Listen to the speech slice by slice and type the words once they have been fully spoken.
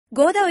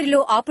గోదావరిలో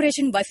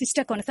ఆపరేషన్ వశిష్ట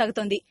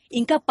కొనసాగుతోంది.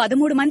 ఇంకా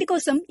 13 మంది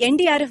కోసం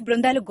ఎన్డీఆర్ఎఫ్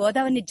బృందాలు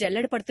గోదావరిని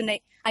జల్లెడ పడుతున్నాయి.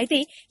 అయితే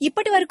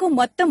ఇప్పటి వరకు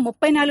మొత్తం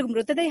 34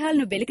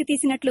 మృతదేహాలను వెలికి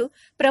తీసినట్లు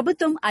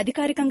ప్రభుత్వం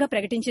అధికారికంగా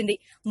ప్రకటించింది.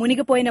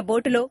 మునిగిపోయిన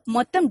బోటులో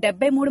మొత్తం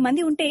 73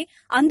 మంది ఉంటే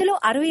అందులో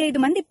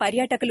 65 మంది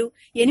పర్యాటకులు,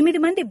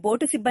 8 మంది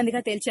బోటు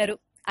సిబ్బందిగా తేల్చారు.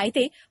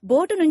 అయితే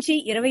బోటు నుంచి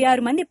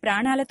 26 మంది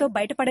ప్రాణాలతో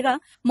బయటపడగా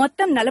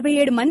మొత్తం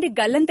 47 మంది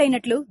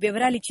గల్లంతైనట్లు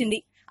వివరాలిచ్చింది.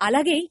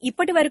 అలాగే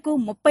ఇప్పటి వరకు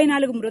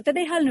 34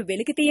 మృతదేహాలను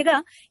వెలికితీయగా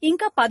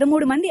ఇంకా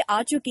 13 మంది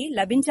ఆచూకీ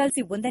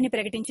లభించాల్సి ఉందని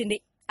ప్రకటించింది.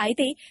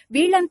 అయితే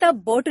వీళ్లంతా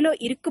బోటులో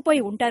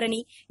ఇరుక్కుపోయి ఉంటారని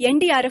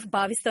ఎన్డీఆర్ఎఫ్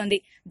భావిస్తోంది.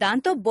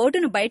 దాంతో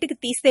బోటును బయటకు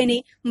తీస్తేనే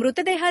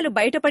మృతదేహాలు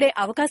బయటపడే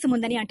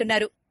అవకాశముందని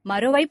అంటున్నారు.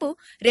 మరోవైపు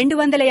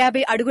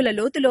 250 అడుగుల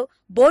లోతులో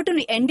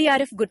బోటును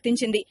ఎన్డీఆర్ఎఫ్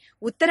గుర్తించింది.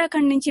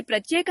 ఉత్తరాఖండ్ నుంచి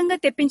ప్రత్యేకంగా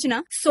తెప్పించిన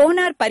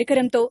సోనార్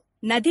పరికరంతో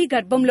నదీ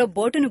గర్భంలో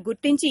బోటును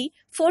గుర్తించి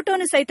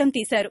ఫోటోను సైతం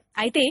తీశారు.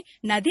 అయితే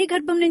నదీ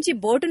గర్భం నుంచి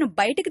బోటును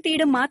బయటకు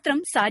తీయడం మాత్రం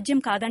సాధ్యం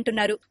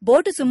కాదంటున్నారు.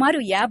 బోటు సుమారు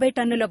 50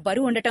 టన్నుల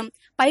బరువు ఉండటం,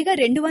 పైగా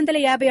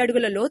 250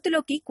 అడుగుల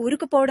లోతులోకి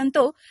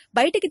కూరుకుపోవడంతో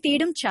బయటికి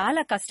తీయడం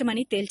చాలా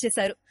కష్టమని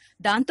తేల్చేశారు.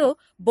 దాంతో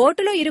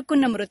బోటులో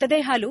ఇరుక్కున్న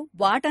మృతదేహాలు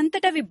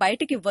వాటంతటవి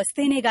బయటికి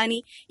వస్తేనే గాని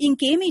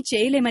ఇంకేమీ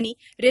చేయలేమని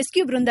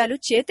రెస్క్యూ బృందాలు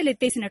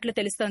చేతులెత్తేసినట్లు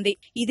తెలుస్తోంది.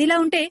 ఇదిలా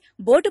ఉంటే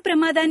బోటు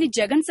ప్రమాదాన్ని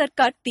జగన్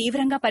సర్కార్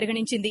తీవ్రంగా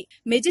పరిగణించింది.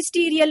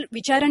 మెజిస్టీరియల్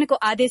విచారణకు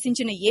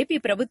ఆదేశించిన ఏపీ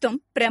ప్రభుత్వం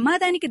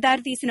ప్రమాదానికి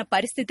దారితీసిన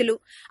పరిస్థితులు,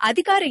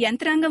 అధికార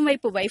యంత్రాంగం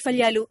వైపు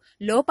వైఫల్యాలు,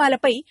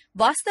 లోపాలపై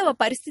వాస్తవ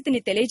పరిస్థితిని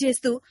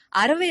తెలియజేస్తూ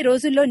 60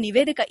 రోజుల్లో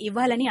నివేదిక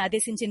ఇవ్వాలని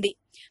ఆదేశించింది.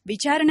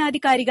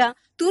 విచారణాధికారిగా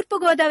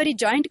తూర్పుగోదావరి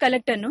జాయింట్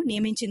కలెక్టర్ను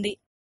నియమించింది.